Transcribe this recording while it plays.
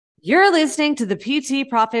You're listening to the PT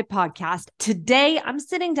Profit Podcast. Today, I'm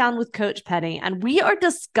sitting down with Coach Penny, and we are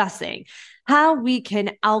discussing how we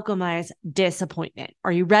can alchemize disappointment.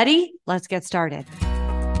 Are you ready? Let's get started.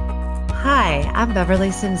 Hi, I'm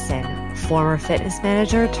Beverly Simpson, former fitness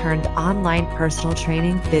manager turned online personal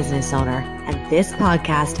training business owner. And this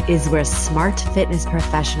podcast is where smart fitness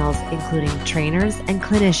professionals, including trainers and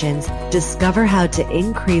clinicians, discover how to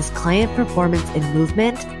increase client performance in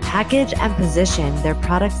movement, package and position their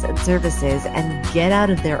products and services, and get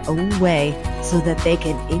out of their own way so that they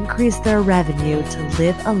can increase their revenue to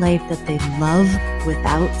live a life that they love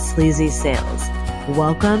without sleazy sales.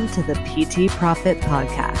 Welcome to the PT Profit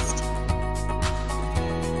Podcast.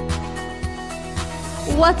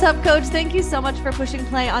 What's up, Coach? Thank you so much for pushing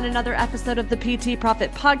play on another episode of the PT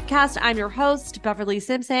Profit Podcast. I'm your host, Beverly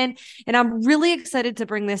Simpson, and I'm really excited to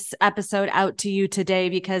bring this episode out to you today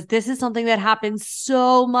because this is something that happens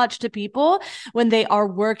so much to people when they are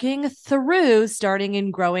working through starting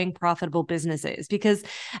and growing profitable businesses. Because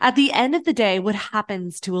at the end of the day, what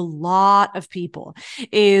happens to a lot of people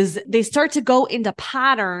is they start to go into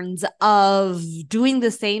patterns of doing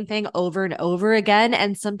the same thing over and over again.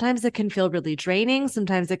 And sometimes it can feel really draining.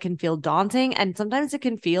 Sometimes it can feel daunting, and sometimes it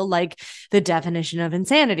can feel like the definition of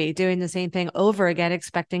insanity, doing the same thing over again,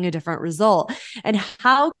 expecting a different result. And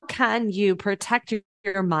how can you protect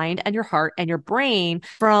your mind and your heart and your brain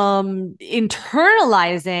from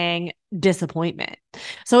internalizing disappointment?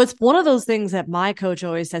 So it's one of those things that my coach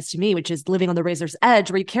always says to me, which is living on the razor's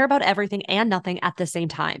edge, where you care about everything and nothing at the same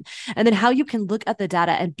time. And then how you can look at the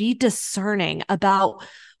data and be discerning about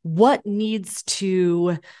what needs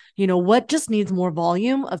to, what just needs more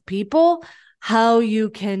volume of people, how you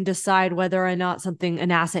can decide whether or not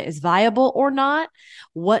an asset is viable or not,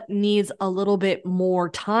 what needs a little bit more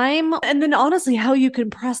time. And then honestly, how you can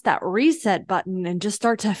press that reset button and just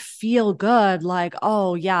start to feel good. Like,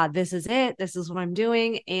 oh yeah, this is it. This is what I'm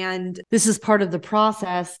doing. And this is part of the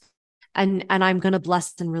process. And I'm going to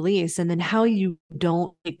bless and release. And then how you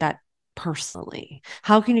don't take that personally.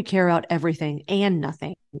 How can you carry out everything and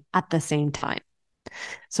nothing at the same time?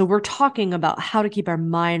 So we're talking about how to keep our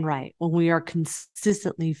mind right when we are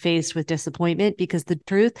consistently faced with disappointment, because the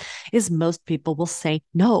truth is most people will say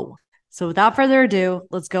no. So without further ado,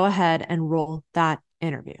 let's go ahead and roll that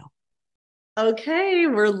interview. Okay,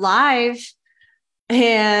 we're live.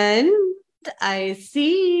 And I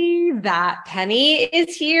see that Penny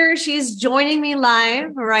is here. She's joining me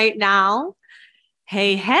live right now.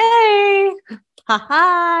 Hey, hey.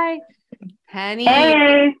 Hi. Penny.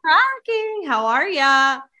 Hey. Cracking. How are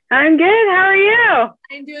ya? I'm good. How are you?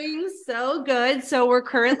 I'm doing so good. So we're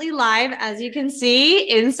currently live, as you can see,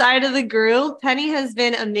 inside of the group. Penny has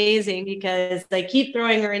been amazing because I keep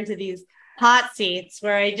throwing her into these hot seats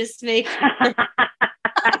where I just make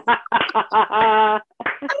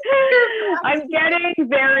I'm getting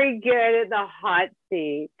very good at the hot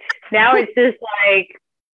seat. Now it's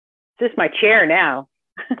just my chair now.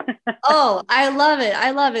 Oh, I love it.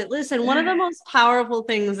 I love it. Listen, one of the most powerful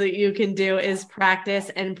things that you can do is practice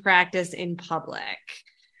in public.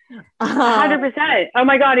 100%. Oh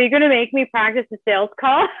my God, are you going to make me practice a sales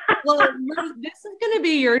call? Well, this is going to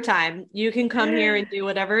be your time. You can come here and do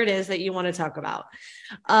whatever it is that you want to talk about.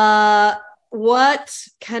 What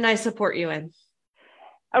can I support you in?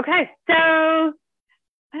 Okay. So I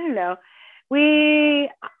don't know.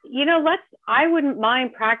 I wouldn't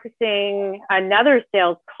mind practicing another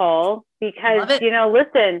sales call because,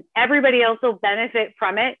 listen, everybody else will benefit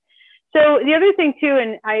from it. So the other thing too,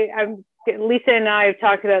 and Lisa and I have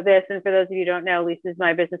talked about this. And for those of you who don't know, Lisa is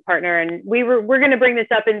my business partner, and we're going to bring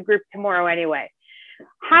this up in group tomorrow anyway.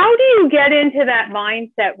 How do you get into that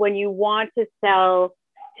mindset when you want to sell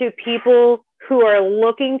to people who are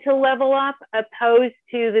looking to level up, opposed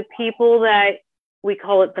to the people that we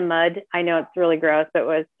call it the mud? I know it's really gross, but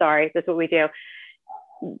that's what we do.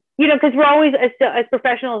 Because we're always, as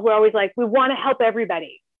professionals, we're always like, we want to help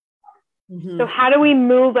everybody. Mm-hmm. So how do we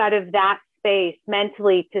move out of that space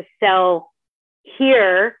mentally to sell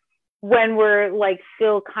here when we're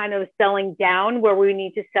still kind of selling down, where we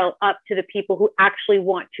need to sell up to the people who actually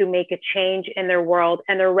want to make a change in their world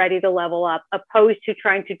and they're ready to level up, opposed to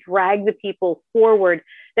trying to drag the people forward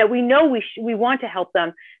that we know we want to help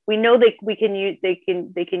them. We know they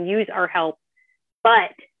can use our help,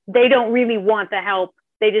 but they don't really want the help.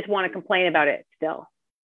 They just want to complain about it still.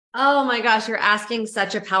 Oh my gosh, you're asking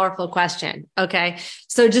such a powerful question. Okay.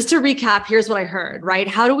 So just to recap, here's what I heard, right?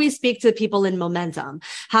 How do we speak to people in momentum?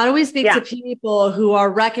 How do we speak to people who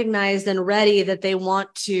are recognized and ready that they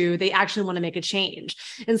actually want to make a change?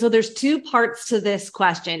 And so there's two parts to this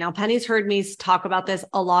question. Now, Penny's heard me talk about this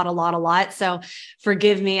a lot. So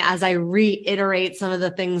forgive me as I reiterate some of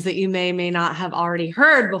the things that you may not have already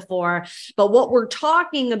heard before. But what we're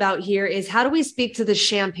talking about here is how do we speak to the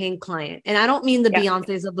champagne client? And I don't mean the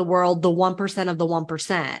Beyoncés of the world, the 1% of the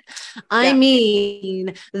 1%. I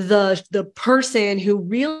mean, the person who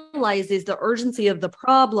realizes the urgency of the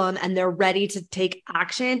problem and they're ready to take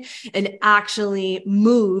action and actually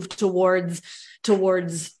move towards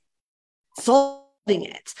solving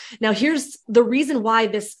it. Now, here's the reason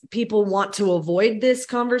why people want to avoid this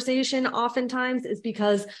conversation oftentimes is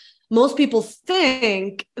because most people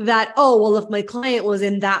think that, oh, well, if my client was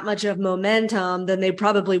in that much of momentum, then they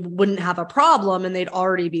probably wouldn't have a problem and they'd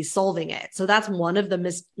already be solving it. So that's one of the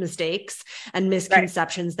mistakes and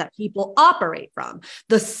misconceptions that people operate from.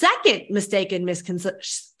 The second mistake and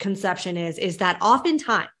misconception is that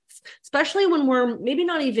oftentimes, especially when we're maybe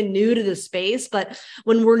not even new to the space, but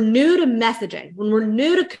when we're new to messaging, when we're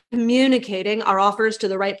new to communicating our offers to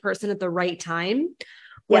the right person at the right time,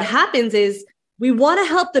 what happens is we want to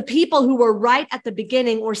help the people who were right at the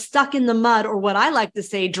beginning or stuck in the mud, or what I like to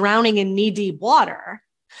say, drowning in knee-deep water,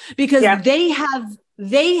 because they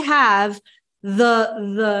have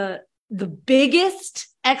the biggest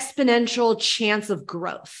exponential chance of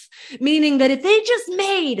growth. Meaning that if they just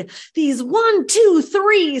made these 1, 2,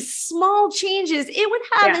 3 small changes, it would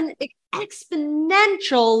have an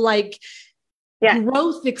exponential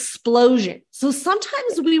growth explosion. So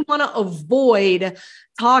sometimes we want to avoid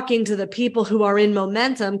talking to the people who are in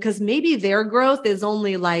momentum because maybe their growth is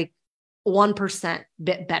only 1%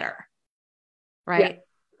 bit better. Right.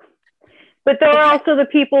 Yeah. But there are also the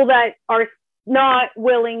people that are not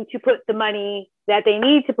willing to put the money that they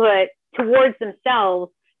need to put towards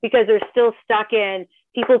themselves because they're still stuck in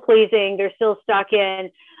people pleasing. They're still stuck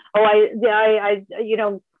in,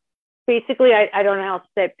 basically, I don't know how to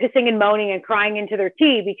say it, pissing and moaning and crying into their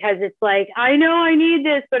tea because it's like, I know I need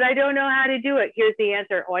this, but I don't know how to do it. Here's the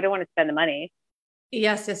answer. Oh, I don't want to spend the money.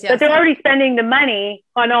 Yes. But they're already spending the money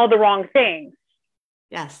on all the wrong things.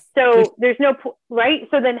 Yes. So there's no, right?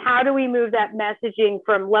 So then how do we move that messaging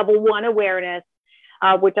from level 1 awareness,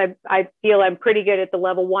 which I feel I'm pretty good at the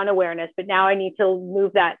level 1 awareness, but now I need to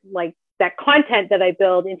move that, that content that I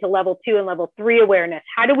build into level 2 and level 3 awareness.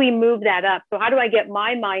 How do we move that up? So how do I get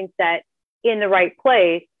my mindset in the right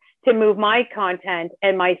place to move my content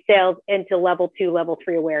and my sales into level 2, level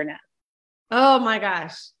 3 awareness? Oh my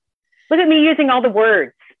gosh. Look at me using all the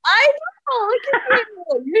words. I know. Look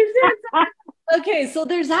at you. Okay. So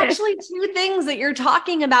there's actually 2 things that you're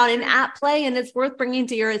talking about in at play, and it's worth bringing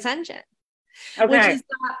to your attention. Okay.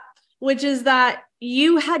 Which is that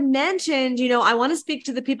you had mentioned, I want to speak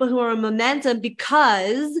to the people who are in momentum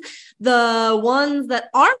because the ones that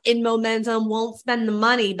aren't in momentum won't spend the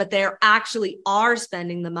money, but they actually are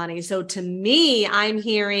spending the money. So to me, I'm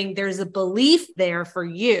hearing there's a belief there for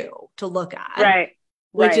you to look at. Right.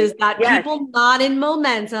 Which is that people not in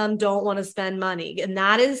momentum don't want to spend money. And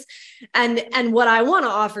that is, and what I want to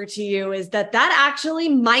offer to you is that actually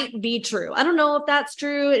might be true. I don't know if that's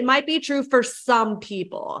true. It might be true for some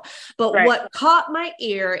people, but what caught my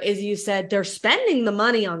ear is you said they're spending the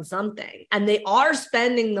money on something, and they are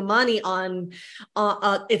spending the money on,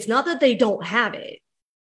 it's not that they don't have it.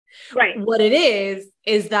 Right. What it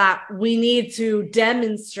is that we need to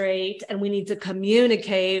demonstrate and we need to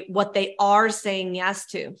communicate what they are saying yes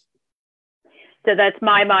to. So that's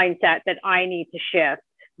my mindset that I need to shift.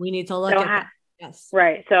 We need to look at that. Yes.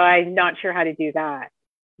 Right. So I'm not sure how to do that.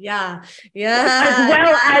 Yeah.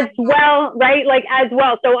 As well. Right. As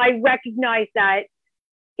well. So I recognize that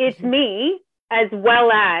it's me as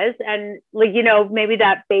well as, and maybe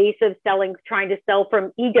that base of trying to sell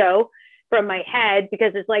from ego, from my head,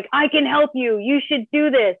 because it's like, I can help you. You should do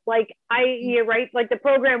this. You're right. The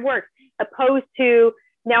program works, opposed to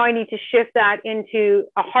now I need to shift that into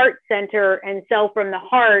a heart center and sell from the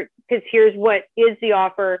heart, because here's what is the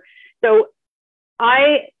offer. So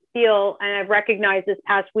I feel, and I've recognized this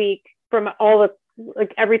past week from all the,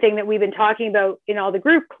 everything that we've been talking about in all the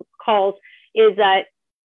group calls, is that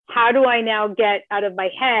how do I now get out of my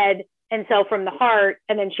head and sell from the heart,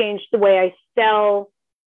 and then change the way I sell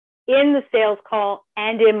in the sales call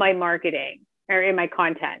and in my marketing or in my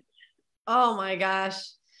content. Oh my gosh.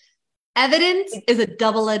 Evidence is a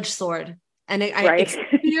double-edged sword. And I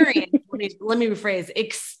experienced when let me rephrase.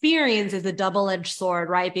 Experience is a double-edged sword,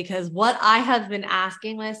 right? Because what I have been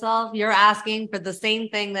asking myself, you're asking for the same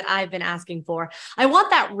thing that I've been asking for. I want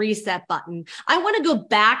that reset button. I want to go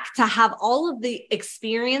back to have all of the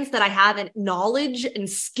experience that I have and knowledge and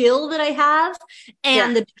skill that I have,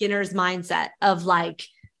 and the beginner's mindset of like,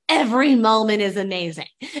 every moment is amazing.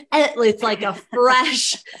 It's like it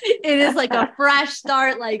is like a fresh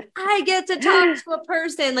start. Like I get to talk to a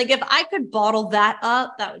person. Like if I could bottle that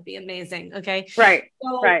up, that would be amazing. Okay. Right.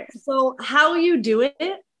 So how you do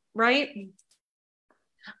it, right?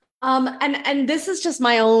 And this is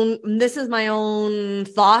my own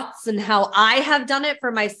thoughts and how I have done it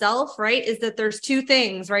for myself, right? Is that there's two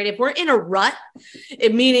things, right? If we're in a rut,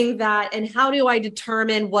 meaning that, and how do I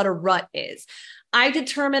determine what a rut is? I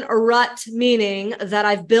determine a rut, meaning that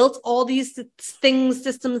I've built all these things,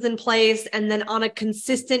 systems in place. And then on a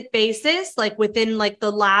consistent basis, like within like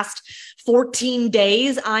the last 14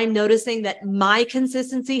 days, I'm noticing that my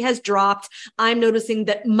consistency has dropped. I'm noticing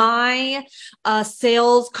that my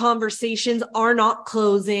sales conversations are not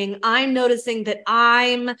closing. I'm noticing that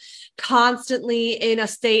I'm constantly in a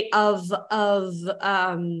state of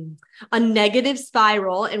a negative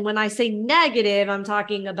spiral. And when I say negative, I'm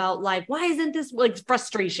talking about like, why isn't this like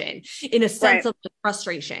frustration, in a sense of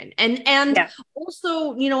frustration? And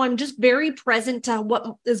also, you know, I'm just very present to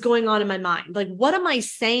what is going on in my mind. Like, what am I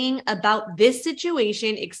saying about this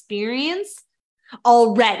situation, experience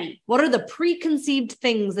already? What are the preconceived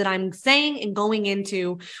things that I'm saying and going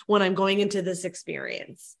into when I'm going into this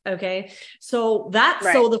experience? Okay. So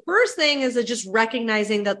so the first thing is just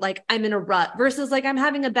recognizing that like I'm in a rut versus like I'm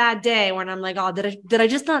having a bad day when I'm like, oh, did I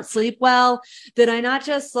just not sleep well? Did I not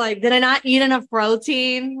eat enough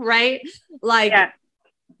protein? Right. Like,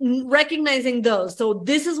 recognizing those. So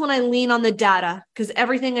this is when I lean on the data, because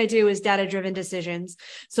everything I do is data-driven decisions.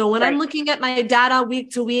 So when I'm looking at my data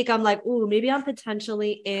week to week, I'm like, ooh, maybe I'm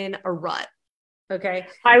potentially in a rut. Okay.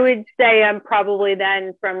 I would say I'm probably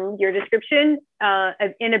then, from your description,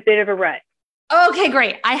 in a bit of a rut. Okay,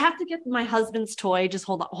 great. I have to get my husband's toy. Just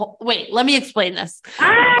hold on. Wait, let me explain this.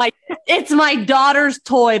 It's my daughter's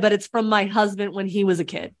toy, but it's from my husband when he was a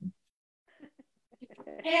kid.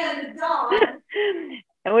 And the dog.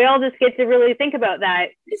 And we all just get to really think about that.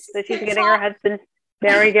 So she's getting her husband.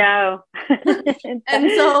 There we go.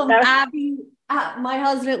 And so Abby, my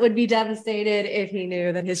husband would be devastated if he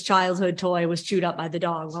knew that his childhood toy was chewed up by the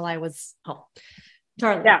dog while I was home.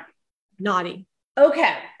 Charlie. Yeah. Naughty.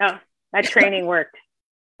 Okay. Oh, that training worked.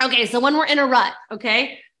 Okay. So when we're in a rut,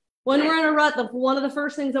 when we're in a rut, one of the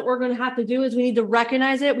first things that we're going to have to do is we need to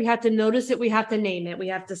recognize it. We have to notice it. We have to name it. We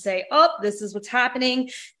have to say, oh, this is what's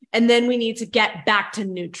happening. And then we need to get back to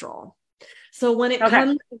neutral. So when it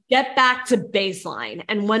comes to get back to baseline,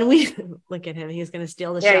 and when we look at him, he's going to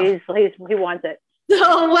steal the show. He wants it.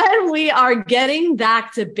 So when we are getting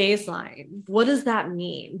back to baseline, what does that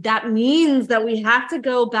mean? That means that we have to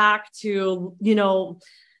go back to, you know,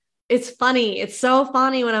 it's funny. It's so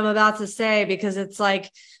funny what I'm about to say, because it's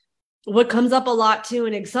like, what comes up a lot too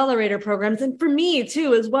in accelerator programs, and for me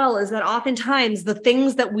too as well, is that oftentimes the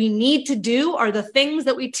things that we need to do are the things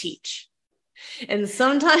that we teach. And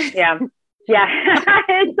sometimes it's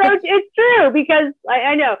true, because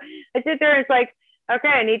I know I sit there and it's like, okay,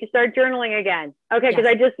 I need to start journaling again. Okay, because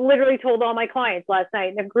I just literally told all my clients last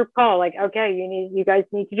night in a group call, like, okay, you guys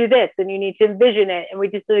need to do this, and you need to envision it, and we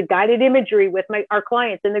just did a guided imagery with our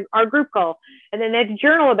clients in our group call, and then they had to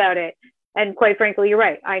journal about it. And quite frankly, you're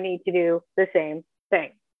right. I need to do the same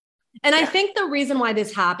thing. And I think the reason why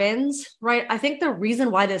this happens, right? I think the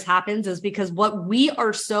reason why this happens is because what we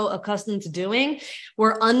are so accustomed to doing,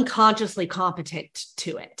 we're unconsciously competent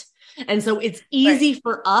to it. And so it's easy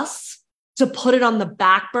for us to put it on the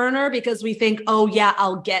back burner because we think, oh yeah,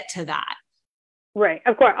 I'll get to that. Right.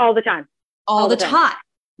 Of course. All the time. All the time.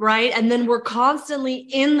 Right. And then we're constantly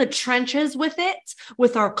in the trenches with it,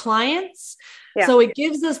 with our clients. Yeah. So it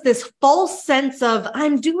gives us this false sense of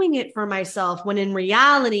I'm doing it for myself, when in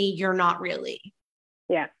reality, you're not really.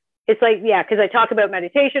 Yeah. It's like, because I talk about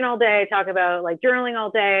meditation all day. I talk about like journaling all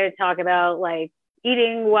day. I talk about like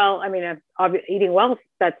eating well. I mean, eating well,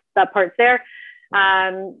 that part's there. So,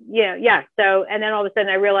 and then all of a sudden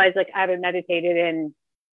I realized like I haven't meditated in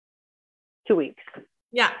 2 weeks.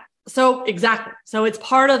 Yeah. So exactly. So it's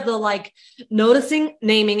part of the like noticing,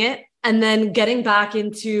 naming it, and then getting back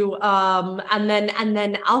into, and then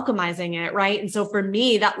alchemizing it. Right. And so for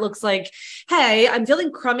me, that looks like, hey, I'm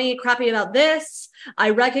feeling crappy about this.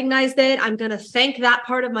 I recognized it. I'm going to thank that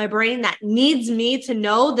part of my brain that needs me to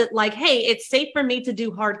know that like, hey, it's safe for me to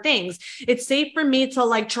do hard things. It's safe for me to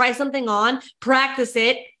like try something on, practice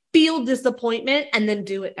it, feel disappointment, and then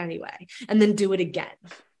do it anyway, and then do it again.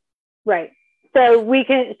 Right. So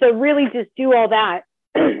really just do all that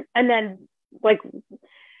and then like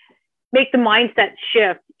make the mindset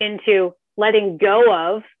shift into letting go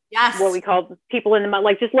of what we call people in the mud,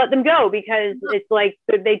 like just let them go, because it's like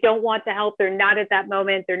they don't want the help. They're not at that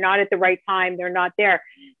moment. They're not at the right time. They're not there.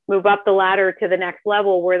 Move up the ladder to the next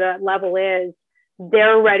level where that level is.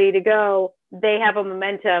 They're ready to go. They have a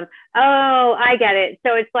momentum. Oh, I get it.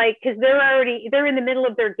 So it's like, because they're in the middle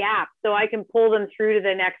of their gap. So I can pull them through to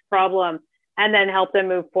the next problem and then help them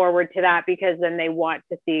move forward to that, because then they want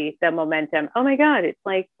to see the momentum. Oh my God, it's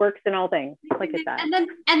like works in all things. Like it's that.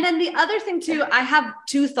 And then the other thing too, I have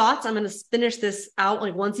two thoughts. I'm going to finish this out.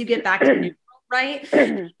 Like once you get back to neutral, right?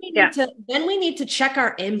 Then we need to check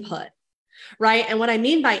our input. Right. And what I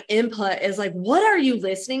mean by input is like, what are you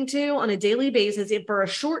listening to on a daily basis for a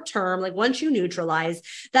short term? Like once you neutralize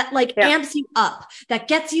that, like amps you up, that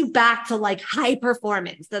gets you back to like high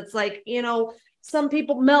performance. That's like, you know, some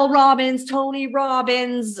people, Mel Robbins, Tony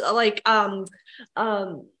Robbins, like, Brene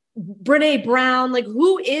Brown, like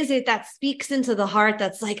who is it that speaks into the heart?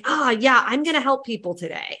 That's like, yeah, I'm going to help people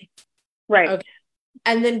today. Right. Okay.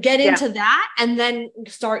 And then get into that and then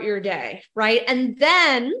start your day. Right. And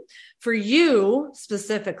then for you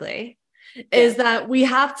specifically is that we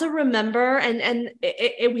have to remember and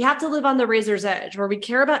we have to live on the razor's edge where we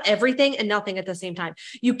care about everything and nothing at the same time.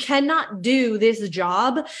 You cannot do this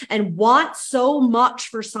job and want so much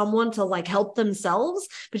for someone to like help themselves,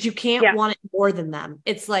 but you can't want it more than them.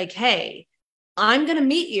 It's like, hey, I'm going to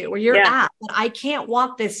meet you where you're at, but I can't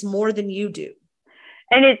want this more than you do.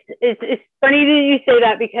 And it's funny that you say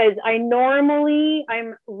that, because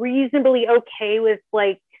I'm reasonably okay with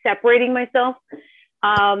like separating myself.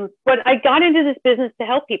 But I got into this business to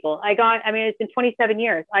help people. It's been 27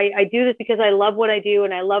 years. I do this because I love what I do,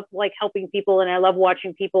 and I love like helping people, and I love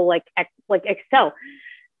watching people like excel.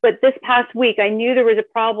 But this past week, I knew there was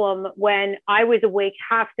a problem when I was awake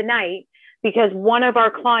half the night, because one of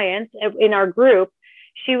our clients in our group,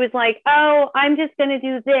 she was like, oh, I'm just going to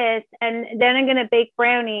do this. And then I'm going to bake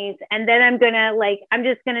brownies. And then I'm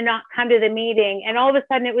just going to not come to the meeting. And all of a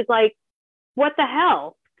sudden it was like, what the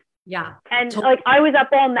hell? Yeah. And like, I was up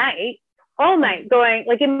all night going,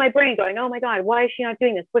 like in my brain going, oh my God, why is she not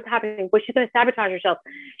doing this? What's happening? Was she going to sabotage herself?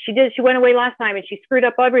 She went away last time and she screwed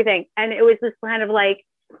up everything. And it was this kind of like,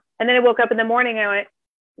 and then I woke up in the morning and I went,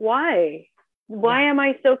 why am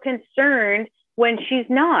I so concerned when she's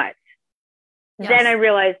not? Yes. Then I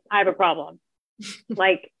realized I have a problem.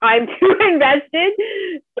 Like I'm too invested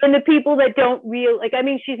in the people that don't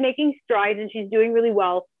she's making strides and she's doing really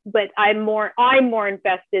well, but I'm more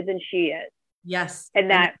invested than she is. Yes. And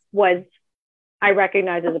that I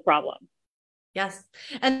recognize as a problem. Yes.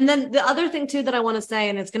 And then the other thing too, that I want to say,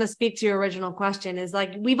 and it's going to speak to your original question, is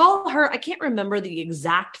like, we've all heard, I can't remember the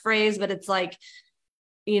exact phrase, but it's like,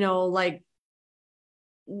 you know, like,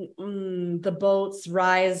 the boats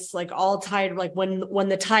rise, like all tide, like when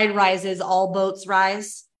the tide rises, all boats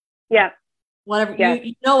rise. Yeah. Whatever. Yeah.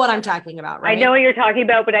 You know what I'm talking about, right? I know what you're talking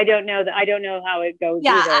about, but I don't know how it goes.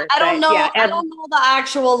 Yeah. Either, I don't know. I don't know the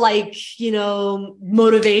actual, like, you know,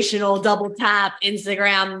 motivational double tap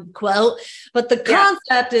Instagram quote, but the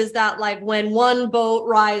concept is that like when one boat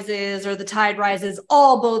rises or the tide rises,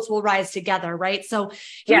 all boats will rise together. Right. So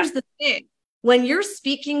here's the thing. When you're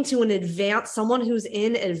speaking to someone who's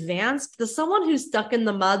in advanced, someone who's stuck in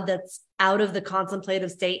the mud, that's out of the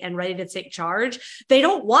contemplative state and ready to take charge, they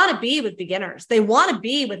don't want to be with beginners. They want to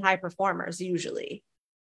be with high performers usually.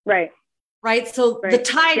 Right. So the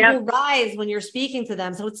tide will rise when you're speaking to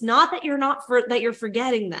them. So it's not that you're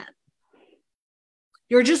forgetting them.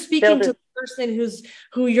 You're just speaking to the person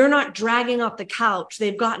who you're not dragging off the couch.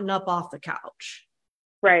 They've gotten up off the couch.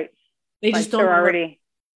 Right. They just don't already.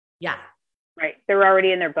 Yeah. Right. They're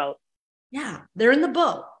already in their boat. Yeah. They're in the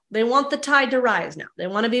boat. They want the tide to rise now. They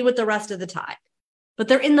want to be with the rest of the tide, but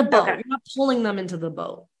they're in the boat. Okay. You're not pulling them into the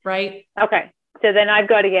boat. Right. Okay. So then I've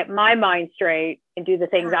got to get my mind straight and do the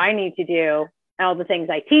things I need to do, and all the things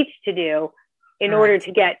I teach to do in order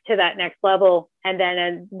to get to that next level. And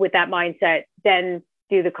then with that mindset, then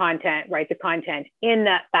do the content, write the content in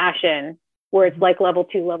that fashion where it's like level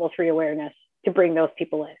 2, level 3 awareness to bring those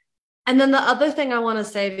people in. And then the other thing I want to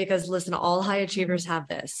say, because listen, all high achievers have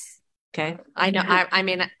this. Okay. I know. I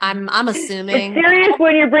mean, I'm assuming. It's serious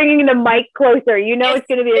when you're bringing the mic closer, you know, it's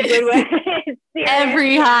going to be a good way.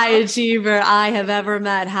 Every high achiever I have ever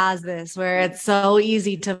met has this, where it's so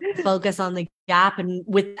easy to focus on the gap and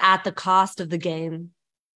at the cost of the game.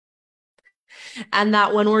 And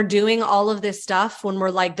that when we're doing all of this stuff, when we're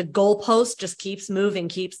like, the goalpost just keeps moving,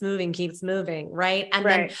 right? And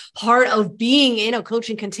then part of being in a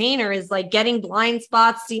coaching container is like getting blind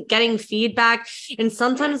spots, getting feedback. And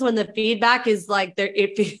sometimes when the feedback is like there,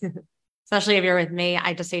 especially if you're with me,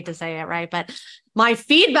 I just hate to say it, right? But my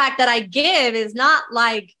feedback that I give is not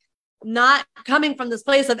coming from this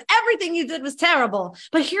place of everything you did was terrible,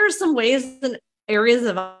 but here's some ways and areas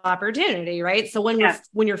of opportunity, right? So when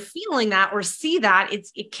you're feeling that or see that,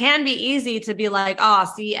 it can be easy to be like,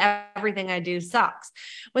 oh, see, everything I do sucks.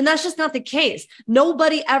 When that's just not the case.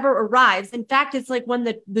 Nobody ever arrives. In fact, it's like when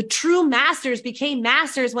the true masters became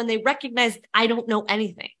masters when they recognized, I don't know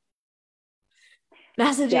anything.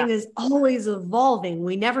 Messaging is always evolving.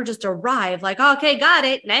 We never just arrive like, okay, got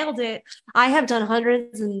it, nailed it. I have done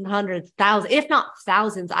hundreds and hundreds, thousands, if not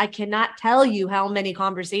thousands. I cannot tell you how many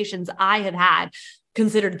conversations I have had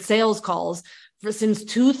considered sales calls since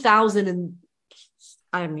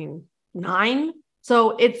 2009.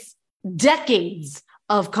 So it's decades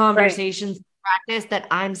of conversations, practice that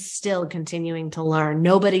I'm still continuing to learn.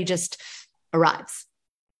 Nobody just arrives.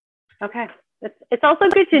 Okay. It's also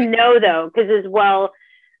good to know though, because as well,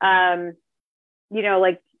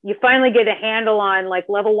 like you finally get a handle on like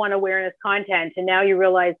level 1 awareness content. And now you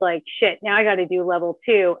realize like, shit, now I got to do level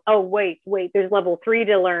 2. Oh, wait, there's level 3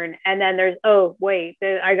 to learn. And then there's,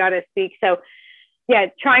 I got to speak. So yeah,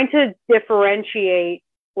 trying to differentiate,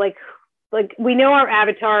 like we know our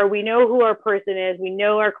avatar, we know who our person is, we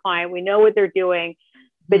know our client, we know what they're doing.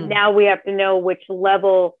 But now we have to know which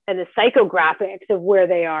level and the psychographics of where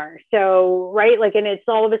they are. So, right. Like, and it's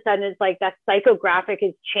all of a sudden, it's like that psychographic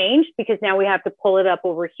has changed because now we have to pull it up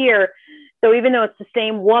over here. So even though it's the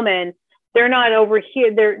same woman, they're not over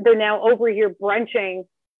here. They're now over here brunching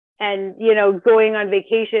and, going on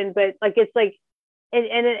vacation. But like, it's like,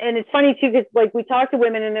 and it's funny too, because like we talk to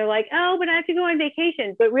women and they're like, oh, but I have to go on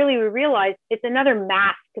vacation. But really we realize it's another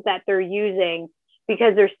mask that they're using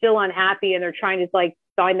because they're still unhappy and they're trying to like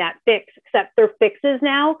find that fix, except their fixes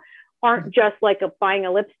now aren't just like buying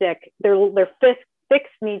a lipstick. Their fix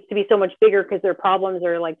needs to be so much bigger because their problems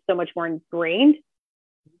are like so much more ingrained.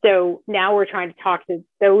 So now we're trying to talk to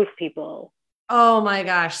those people. Oh my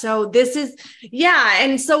gosh. So this is,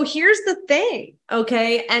 and so here's the thing.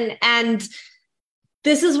 Okay. And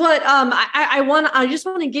this is what I just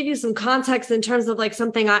want to give you some context in terms of like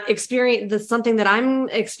something I experienced, something that I'm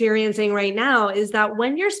experiencing right now is that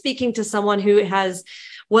when you're speaking to someone who has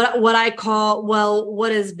what I call,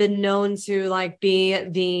 what has been known to like be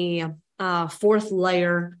the fourth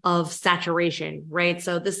layer of saturation, right?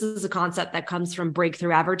 So this is a concept that comes from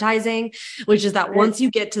breakthrough advertising, which is that once you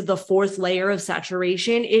get to the fourth layer of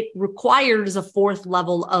saturation, it requires a fourth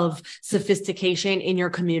level of sophistication in your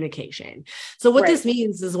communication. So what this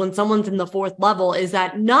means is when someone's in the fourth level is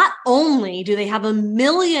that not only do they have a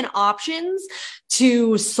million options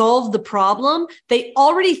to solve the problem, they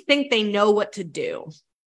already think they know what to do.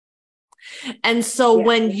 And so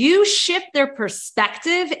when you shift their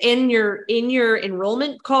perspective in your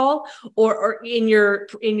enrollment call or in your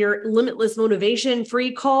limitless motivation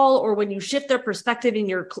free call, or when you shift their perspective in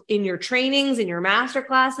your trainings, in your master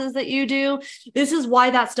classes that you do, this is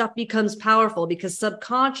why that stuff becomes powerful, because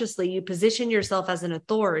subconsciously you position yourself as an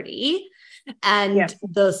authority. And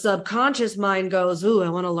the subconscious mind goes, ooh, I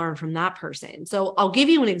want to learn from that person. So I'll give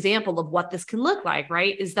you an example of what this can look like,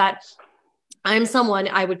 right? Is that I'm someone,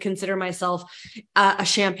 I would consider myself a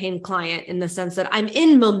champagne client in the sense that I'm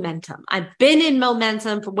in momentum. I've been in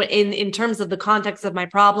momentum in terms of the context of my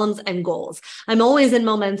problems and goals. I'm always in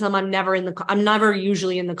momentum. I'm never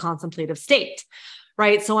usually in the contemplative state,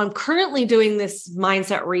 right? So I'm currently doing this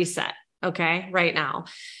mindset reset. Okay. Right now.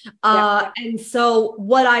 And so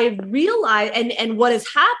what I realized and what has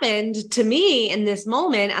happened to me in this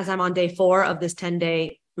moment, as I'm on day 4 of this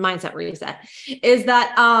 10-day mindset reset, is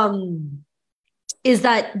that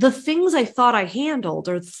the things I thought I handled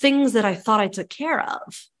are things that I thought I took care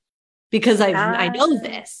of because I know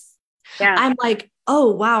this. I'm like,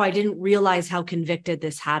 oh, wow, I didn't realize how convicted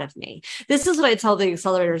this had of me. This is what I tell the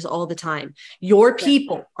accelerators all the time. Your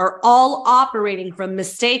people are all operating from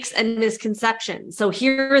mistakes and misconceptions. So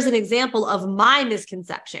here is an example of my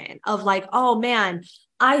misconception of like, oh man,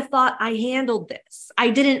 I thought I handled this.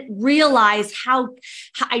 I didn't realize how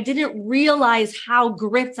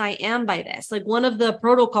gripped I am by this. Like one of the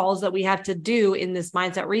protocols that we have to do in this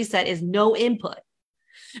mindset reset is no input,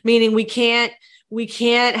 meaning we can't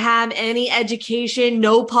have any education,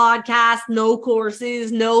 no podcast, no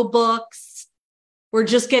courses, no books. We're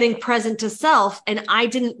just getting present to self. And I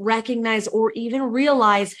didn't recognize or even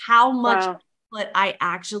realize how much input I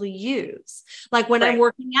actually use. Like when I'm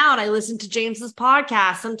working out, I listen to James's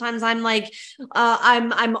podcast. Sometimes I'm like,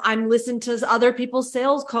 I'm listening to other people's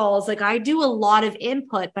sales calls. Like I do a lot of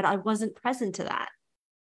input, but I wasn't present to that.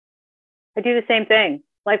 I do the same thing.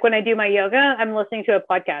 Like when I do my yoga, I'm listening to a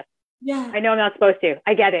podcast. Yeah. I know I'm not supposed to.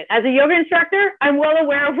 I get it. As a yoga instructor, I'm well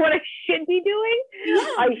aware of what I should be doing. Yeah.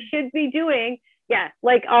 I should be doing. Yeah.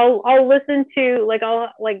 Like I'll listen to like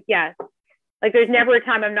there's never a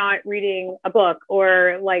time I'm not reading a book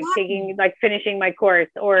or like finishing my course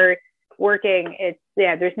or working.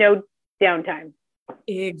 There's no downtime.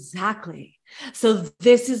 Exactly. So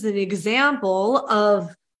this is an example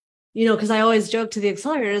of, because I always joke to the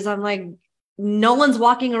accelerators, I'm like, no one's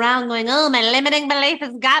walking around going, oh, my limiting belief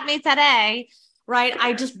has got me today, right?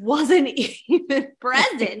 I just wasn't even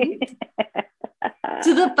present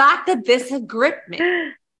to the fact that this had gripped me,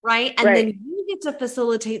 right? And then you get to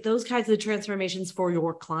facilitate those kinds of transformations for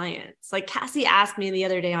your clients. Like Cassie asked me the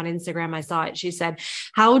other day on Instagram, I saw it. She said,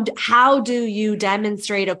 how do you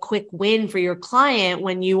demonstrate a quick win for your client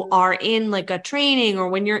when you are in like a training or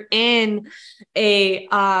when you're in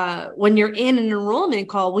when you're in an enrollment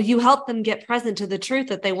call? Will you help them get present to the truth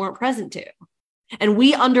that they weren't present to? And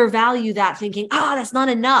we undervalue that, thinking, that's not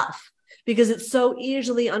enough, because it's so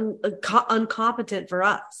easily incompetent for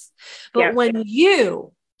us. But when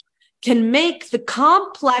you can make the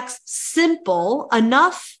complex simple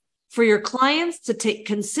enough for your clients to take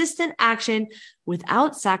consistent action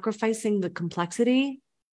without sacrificing the complexity,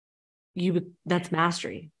 that's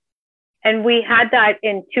mastery. And we had that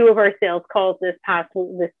in 2 of our sales calls this past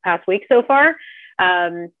week so far.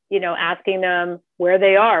 Asking them where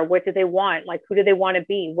they are, what do they want? Like, who do they want to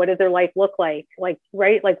be? What does their life look like? Like,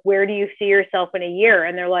 right? Like, where do you see yourself in a year?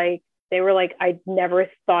 And they were like, I never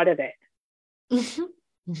thought of it. Mm-hmm.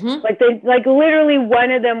 Mm-hmm. Like literally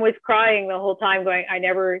one of them was crying the whole time going, I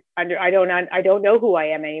don't know who I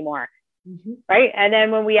am anymore. Mm-hmm. Right. And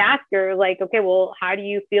then when we asked her, like, okay, well, how do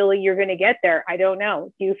you feel you're going to get there? I don't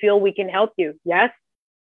know. Do you feel we can help you? Yes.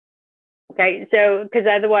 Okay. So, because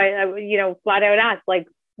otherwise, flat out asked, like,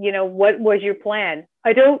 what was your plan?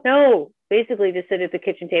 I don't know. Basically to sit at the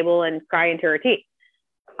kitchen table and cry into her tea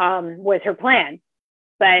was her plan.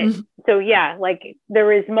 But so, like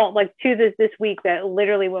there is this week that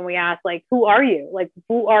literally when we asked, like, who are you? Like,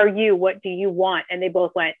 who are you? What do you want? And they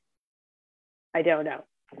both went, I don't know.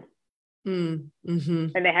 Mm-hmm.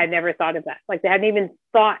 And they had never thought of that. Like they hadn't even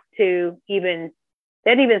thought to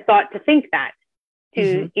think that,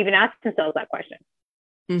 to even ask themselves that question.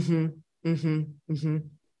 Mm-hmm. Mm-hmm. Mm-hmm.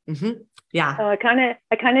 Mm-hmm. Yeah. So I kind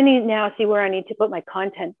of need now see where I need to put my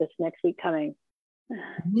content this next week coming. Okay.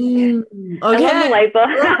 I love the light bulb.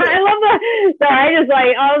 I love the. So I just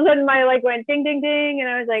like all of a sudden my went ding ding ding, and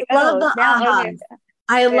I was like, I love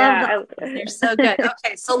that. They're so good.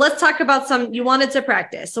 Okay, so let's talk about you wanted to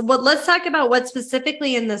practice. So let's talk about what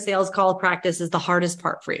specifically in the sales call practice is the hardest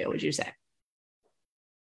part for you. Would you say?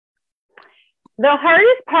 The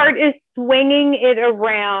hardest part is swinging it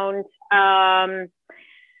around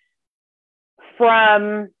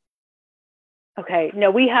from. Okay,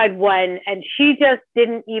 no, we had one and she just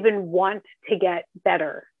didn't even want to get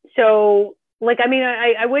better. So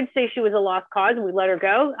I would say she was a lost cause and we let her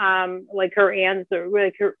go. Her answer,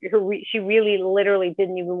 she really literally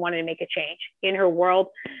didn't even want to make a change in her world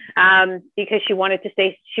because she wanted to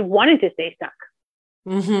stay stuck.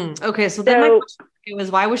 Mm-hmm. Okay, so then my question was,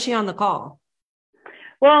 why was she on the call?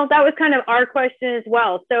 Well, that was kind of our question as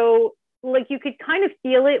well. So you could kind of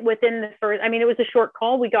feel it within the first, it was a short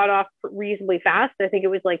call. We got off reasonably fast. I think it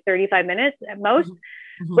was like 35 minutes at most,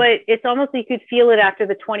 mm-hmm. But it's almost, you could feel it after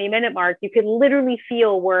the 20-minute mark. You could literally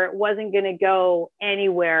feel where it wasn't going to go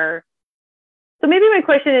anywhere. So maybe my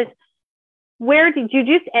question is, where did you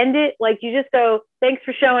just end it? Like you just go, thanks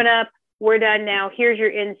for showing up. We're done now. Here's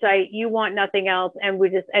your insight. You want nothing else. And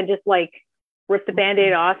just rip the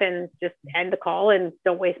Band-Aid off and just end the call and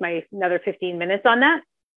don't waste another 15 minutes on that.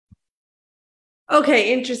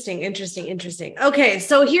 Okay. Interesting. Okay.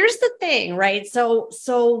 So here's the thing, right? So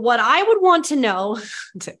what I would want to know,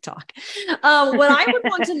 TikTok, what I would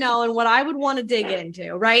want to know and what I would want to dig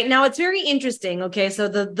into right now, it's very interesting. Okay. So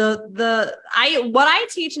what I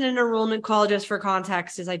teach in an enrollment call, just for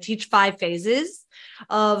context, is I teach 5 phases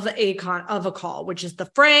of a call, which is the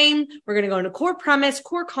frame. We're going to go into core premise,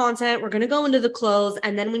 core content. We're going to go into the close,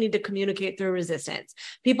 and then we need to communicate through resistance.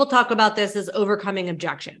 People talk about this as overcoming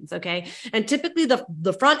objections. Okay. And typically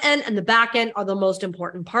the front end and the back end are the most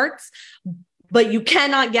important parts, but you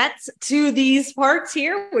cannot get to these parts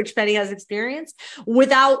here, which Penny has experienced,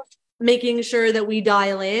 without making sure that we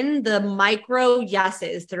dial in the micro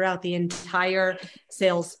yeses throughout the entire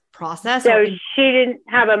sales process. So she didn't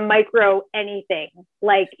have a micro anything.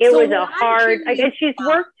 Like it was a hard, and she's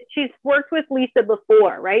worked with Lisa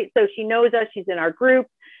before, right? So she knows us. She's in our group.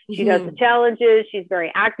 She does the challenges. She's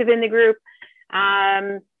very active in the group.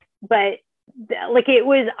 But like it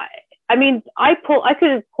was, I mean, I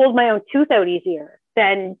could have pulled my own tooth out easier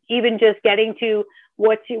than even just getting to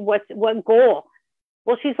what goal.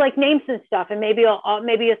 Well, she's like, name some stuff and maybe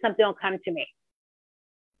something will come to me.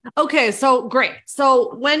 Okay. So great.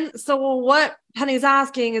 So what Penny's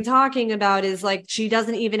asking and talking about is like, she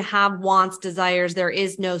doesn't even have wants, desires. There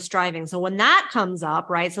is no striving. So when that comes up,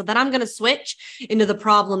 right. So then I'm going to switch into the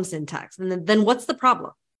problem syntax. And then what's the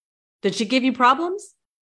problem? Did she give you problems?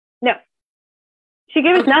 No, she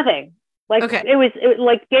gave us nothing. Like it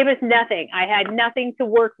like gave us nothing. I had nothing to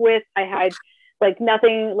work with. I had like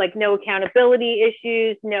nothing, like no accountability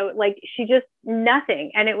issues. No, like she just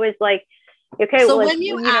nothing. And it was like, okay. So when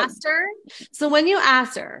you asked her,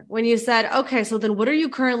 when you said, okay, so then what are you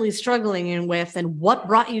currently struggling with? And what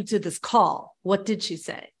brought you to this call? What did she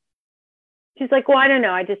say? She's like, well, I don't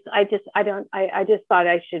know. I just thought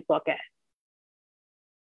I should book it.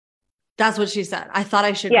 That's what she said. I thought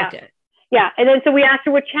I should book it. Yeah. And then, so we asked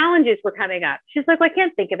her what challenges were coming up. She's like, well, I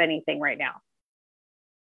can't think of anything right now.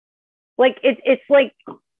 Like, it's like,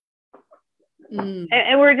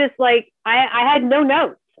 and we're just like, I had no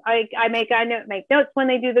notes. I make notes when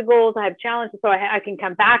they do the goals. I have challenges. So I can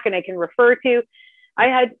come back and I can refer to,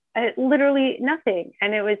 I had literally nothing.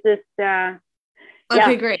 And it was just,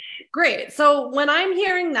 okay, great. So when I'm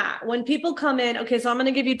hearing that, when people come in, okay, so I'm going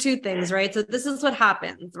to give you two things, right? So this is what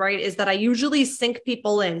happens, right? Is that I usually sync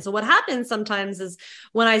people in. So what happens sometimes is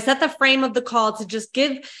when I set the frame of the call to just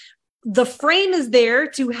give, the frame is there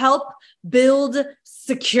to help build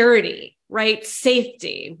security, right?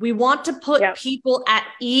 Safety. We want to put people at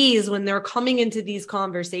ease when they're coming into these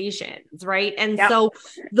conversations, right? And so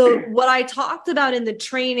what I talked about in the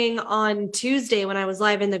training on Tuesday when I was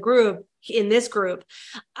live in this group,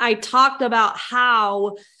 I talked about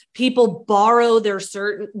how people borrow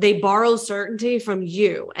certainty from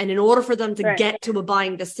you. And in order for them to get to a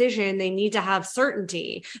buying decision, they need to have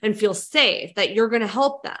certainty and feel safe that you're going to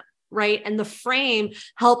help them, right? And the frame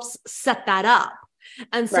helps set that up.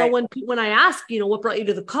 And so when I ask, what brought you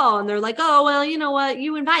to the call? And they're like, oh, well, you know what?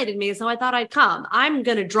 You invited me, so I thought I'd come. I'm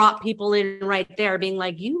going to drop people in right there being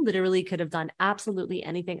like, you literally could have done absolutely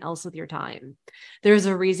anything else with your time. There's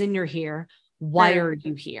a reason you're here. Why are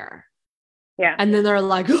you here? Yeah. And then they're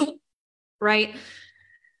like, right.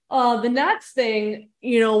 The next thing,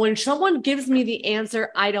 when someone gives me the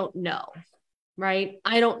answer, I don't know, right?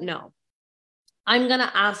 I don't know. I'm going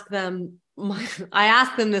to ask them. I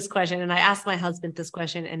asked them this question and I asked my husband this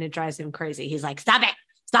question and it drives him crazy. He's like, stop it.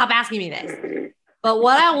 Stop asking me this. But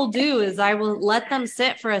what I will do is I will let them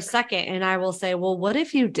sit for a second and I will say, well, what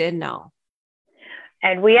if you did know?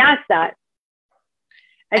 And we asked that.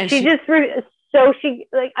 And she eventually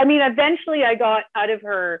I got out of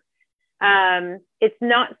her. It's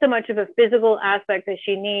not so much of a physical aspect that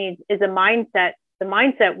she needs is a mindset, the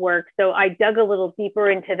mindset work. So I dug a little deeper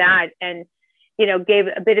into that and gave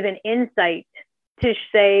a bit of an insight to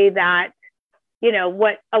say that,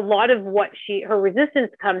 what a lot of her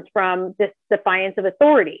resistance comes from this defiance of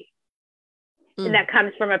authority. And that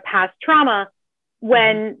comes from a past trauma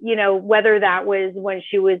when, whether that was when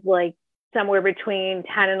she was like somewhere between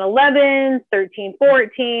 10 and 11, 13,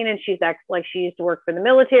 14, and she used to work for the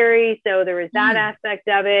military. So there was that aspect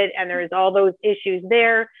of it. And there's all those issues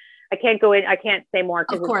there. I can't say more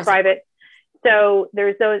because it's private. So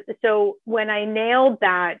there's those. So when I nailed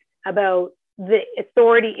that about the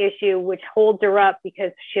authority issue, which holds her up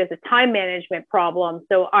because she has a time management problem.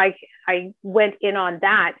 So I went in on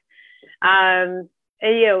that. And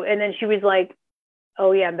then she was like,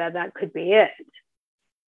 oh yeah, that could be it.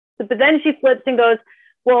 So, but then she flips and goes,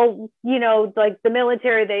 well, like the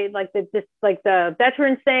military, they like the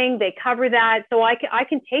veterans thing, they cover that. So I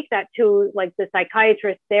can take that to like the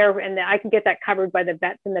psychiatrist there and I can get that covered by the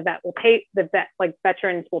vets and the vet will pay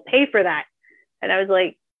veterans will pay for that. And I was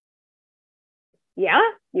like, yeah,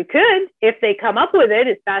 you could, if they come up with it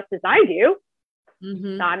as fast as I do.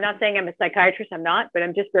 No, I'm not saying I'm a psychiatrist. I'm not, but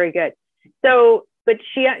I'm just very good. So, but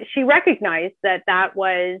she recognized that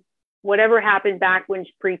was whatever happened back when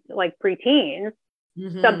preteens,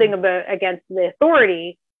 something against the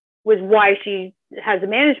authority was why she has a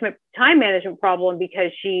time management problem,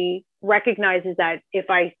 because she recognizes that if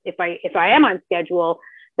I am on schedule,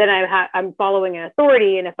 then I'm following an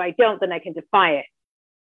authority. And if I don't, then I can defy it,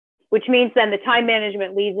 which means then the time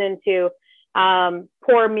management leads into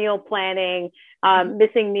poor meal planning,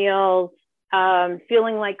 missing meals,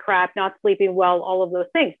 feeling like crap, not sleeping well, all of those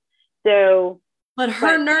things. So But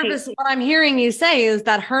what I'm hearing you say is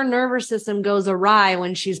that her nervous system goes awry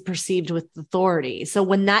when she's perceived with authority. So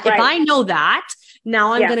if I know that,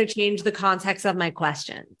 now I'm going to change the context of my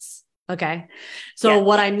questions. Okay. So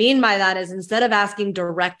what I mean by that is instead of asking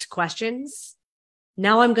direct questions,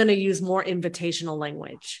 now I'm going to use more invitational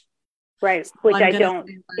language. Right. Which I don't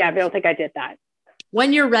think I did that.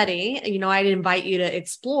 When you're ready, I'd invite you to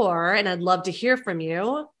explore, and I'd love to hear from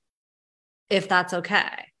you if that's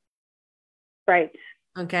okay. Right.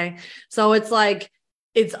 Okay. So it's like,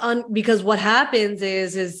 because what happens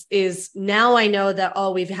is now I know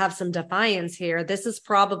that, we have some defiance here. This is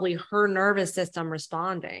probably her nervous system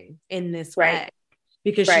responding in this way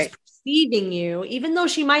because she's perceiving you, even though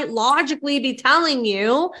she might logically be telling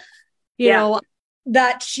you, you know,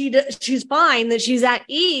 that she's fine, that she's at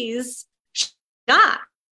ease. She's not.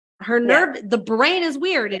 Her the brain is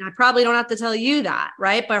weird, and I probably don't have to tell you that,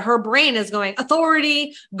 right? But her brain is going,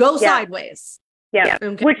 authority, go sideways. Yeah.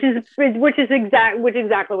 Okay. Which is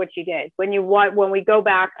exactly what she did. When we go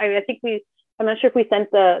back, I'm not sure if we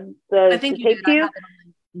sent the tape to you.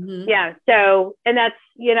 Mm-hmm. Yeah. So, and that's,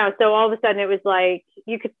 so all of a sudden it was like,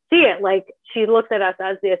 you could see it, like she looks at us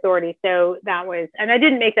as the authority. So that was, and I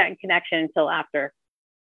didn't make that connection until after.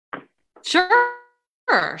 Sure.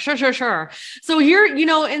 So here,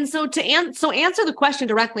 and so answer the question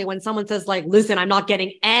directly when someone says like, listen, I'm not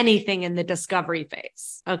getting anything in the discovery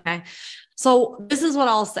phase. Okay. So this is what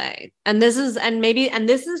I'll say. And this is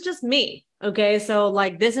just me. Okay. So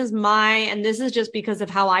like, this is just because of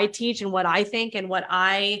how I teach and what I think and what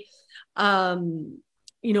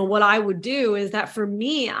what I would do is that for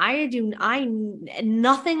me,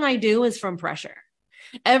 nothing I do is from pressure.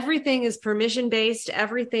 Everything is permission based.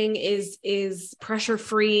 Everything is pressure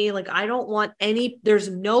free. Like I don't want there's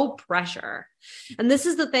no pressure. And this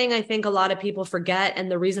is the thing I think a lot of people forget.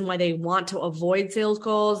 And the reason why they want to avoid sales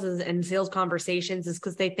calls and sales conversations is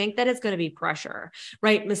because they think that it's going to be pressure,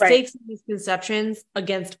 right? Mistakes and misconceptions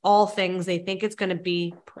against all things. They think it's going to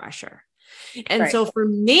be pressure. And so for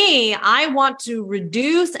me, I want to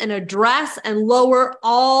reduce and address and lower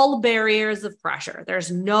all barriers of pressure.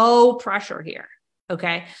 There's no pressure here.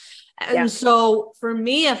 Okay. And so for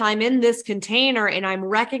me, if I'm in this container and I'm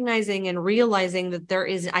recognizing and realizing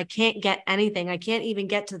that I can't get anything, I can't even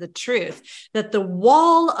get to the truth, that the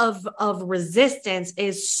wall of resistance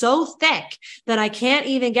is so thick that I can't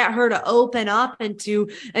even get her to open up and to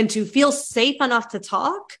feel safe enough to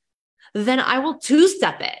talk, then I will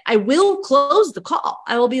two-step it. I will close the call.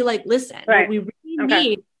 I will be like, listen, what we really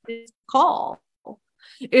need is call.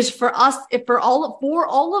 Is for us, for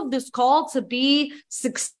all of this call to be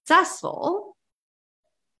successful,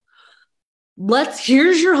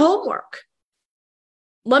 here's your homework.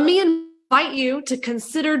 Let me invite you to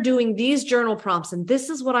consider doing these journal prompts. And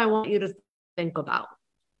this is what I want you to think about.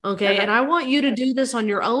 Okay. And I want you to do this on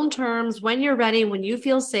your own terms when you're ready, when you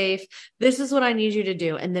feel safe. This is what I need you to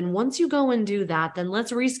do. And then once you go and do that, then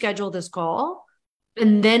let's reschedule this call.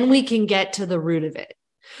 And then we can get to the root of it.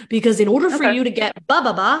 Because in order for you to get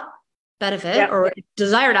benefit or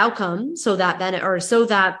desired outcome, so that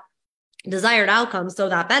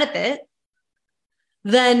benefit,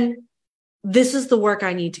 then this is the work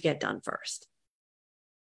I need to get done first.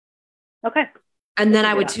 Okay. And then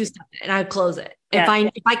I would two-step it and I would close it. If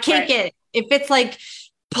I can't get it, if it's like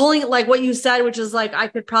pulling, like what you said, which is like, I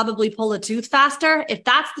could probably pull a tooth faster. If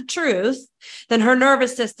that's the truth, then her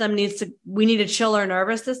nervous system we need to chill her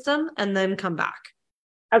nervous system and then come back.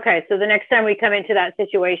 Okay, so the next time we come into that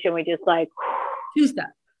situation, we just like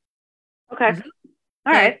two-step. Okay,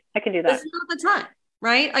 all right, I can do that. This is not the time,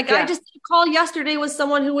 right? Like I just did a call yesterday with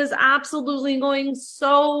someone who was absolutely going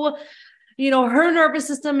so, her nervous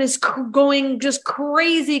system is going just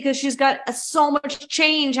crazy because she's got so much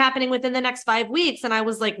change happening within the next 5 weeks, and I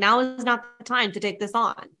was like, now is not the time to take this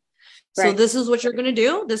on. So this is what you're going to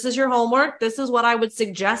do. This is your homework. This is what I would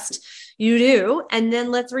suggest you do. And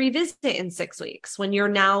then let's revisit in 6 weeks when you're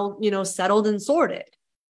now, settled and sorted.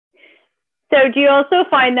 So do you also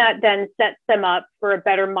find that then sets them up for a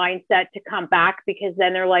better mindset to come back? Because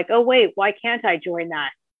then they're like, oh, wait, why can't I join that?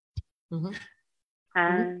 Mm-hmm.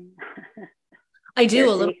 I do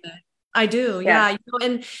a little bit. I do. Yeah.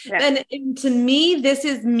 And to me, this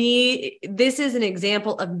is an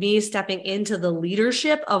example of me stepping into the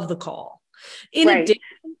leadership of the call. In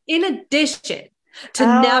addition to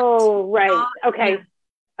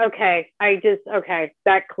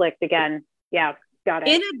that clicked again. Yeah. Got it.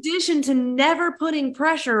 In addition to never putting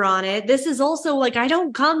pressure on it, this is also like, I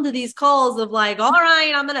don't come to these calls of like, all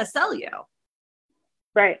right, I'm going to sell you.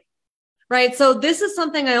 Right. Right. So this is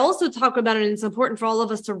something I also talk about, and it's important for all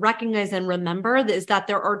of us to recognize and remember is that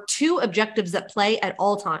there are two objectives at play at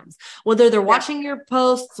all times, whether they're watching your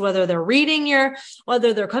posts, whether they're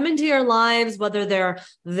whether they're coming to your lives, whether they're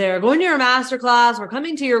going to your masterclass or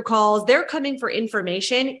coming to your calls, they're coming for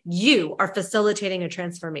information. You are facilitating a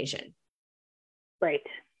transformation. Right.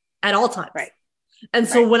 At all times. Right. And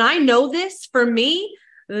so when I know this, for me,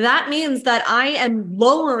 that means that I am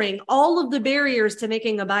lowering all of the barriers to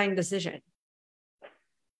making a buying decision.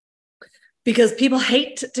 Because people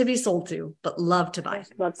hate to be sold to, but love to buy.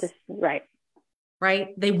 Right.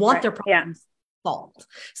 Right. They want their problems solved.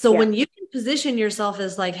 So when you can position yourself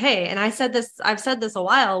as like, hey, and I've said this a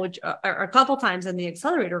while, which a couple times in the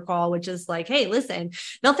accelerator call, which is like, hey, listen,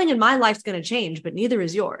 nothing in my life's going to change, but neither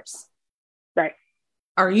is yours. Right.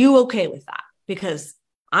 Are you okay with that? Because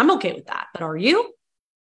I'm okay with that, but are you?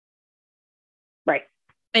 Right.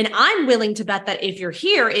 And I'm willing to bet that if you're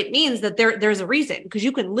here, it means that there's a reason, because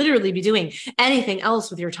you can literally be doing anything else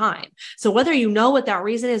with your time. So whether you know what that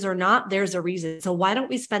reason is or not, there's a reason. So why don't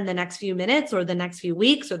we spend the next few minutes or the next few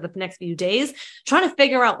weeks or the next few days trying to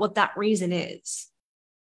figure out what that reason is?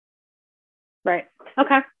 Right.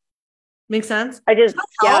 Okay. Makes sense? 100%.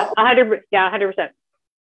 Yeah, 100%.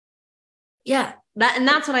 Yeah.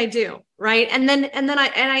 That's what I do. Right. And then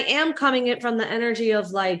I am coming in from the energy of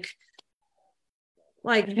like,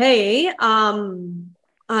 hey, I'm,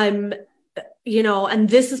 and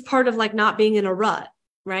this is part of like not being in a rut,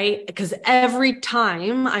 right? Because every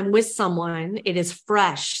time I'm with someone, it is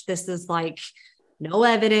fresh. This is like no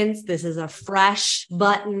evidence. This is a fresh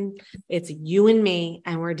button. It's you and me,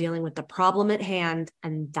 and we're dealing with the problem at hand,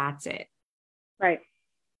 and that's it. Right.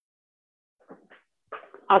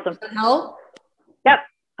 Awesome. Does that help? Yep.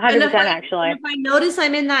 100% actually. If I notice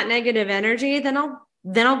I'm in that negative energy, then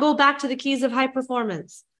I'll go back to the keys of high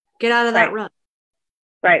performance. Get out of that rut.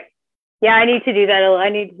 Right. Yeah, I need to do that. I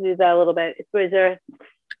need to do that a little bit. It's been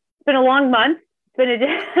a long month.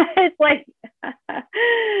 It's like,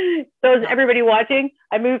 so is everybody watching?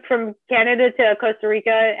 I moved from Canada to Costa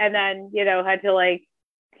Rica, and then, had to like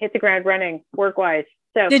hit the ground running work-wise.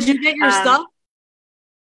 So did you get your stuff?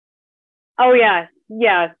 Oh yeah.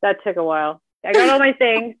 Yeah, that took a while. I got all my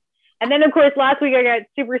things. And then, of course, last week I got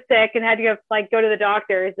super sick and had to go to the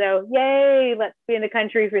doctor. So yay, let's be in the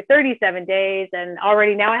country for 37 days. And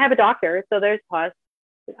already now I have a doctor. So there's plus.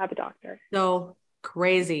 I have a doctor. So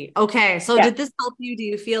crazy. Okay. So did this help you? Do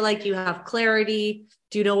you feel like you have clarity?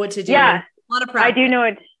 Do you know what to do? Yeah. A lot of practice. I do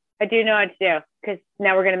know what to do, because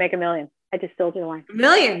now we're going to make $1 million. I just sold you one.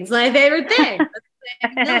 Millions, my favorite thing.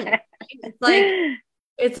 It's like,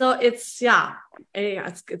 it's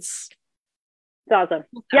awesome.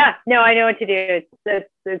 Yeah, no, I know what to do.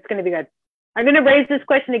 It's going to be good. I'm going to raise this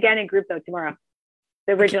question again in group though tomorrow.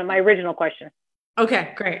 My original question.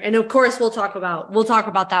 Okay, great. And of course we'll talk about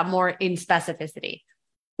that more in specificity.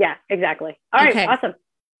 Yeah, exactly. All right. Awesome.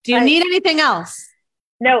 Do you need anything else?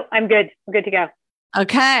 No, I'm good. I'm good to go.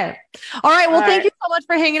 Okay. All right. Well, thank you so much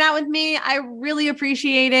for hanging out with me. I really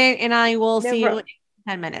appreciate it. And I will see you in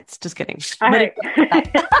 10 minutes. Just kidding. All right.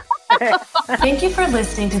 Thank you for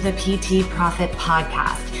listening to the PT Profit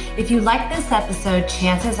Podcast. If you like this episode,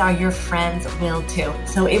 chances are your friends will too.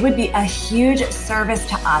 So it would be a huge service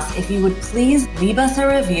to us if you would please leave us a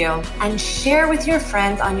review and share with your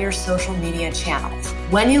friends on your social media channels.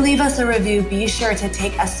 When you leave us a review, be sure to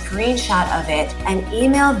take a screenshot of it and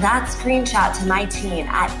email that screenshot to my team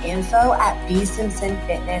at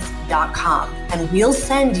info@bsimpsonfitness.com. And we'll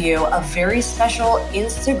send you a very special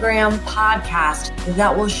Instagram podcast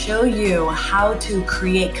that will show you how to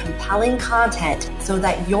create compelling content so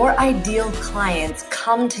that your ideal clients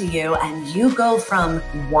come to you and you go from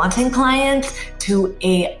wanting clients to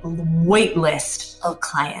a wait list of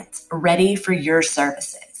clients ready for your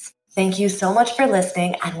services. Thank you so much for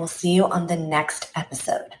listening, and we'll see you on the next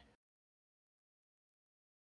episode.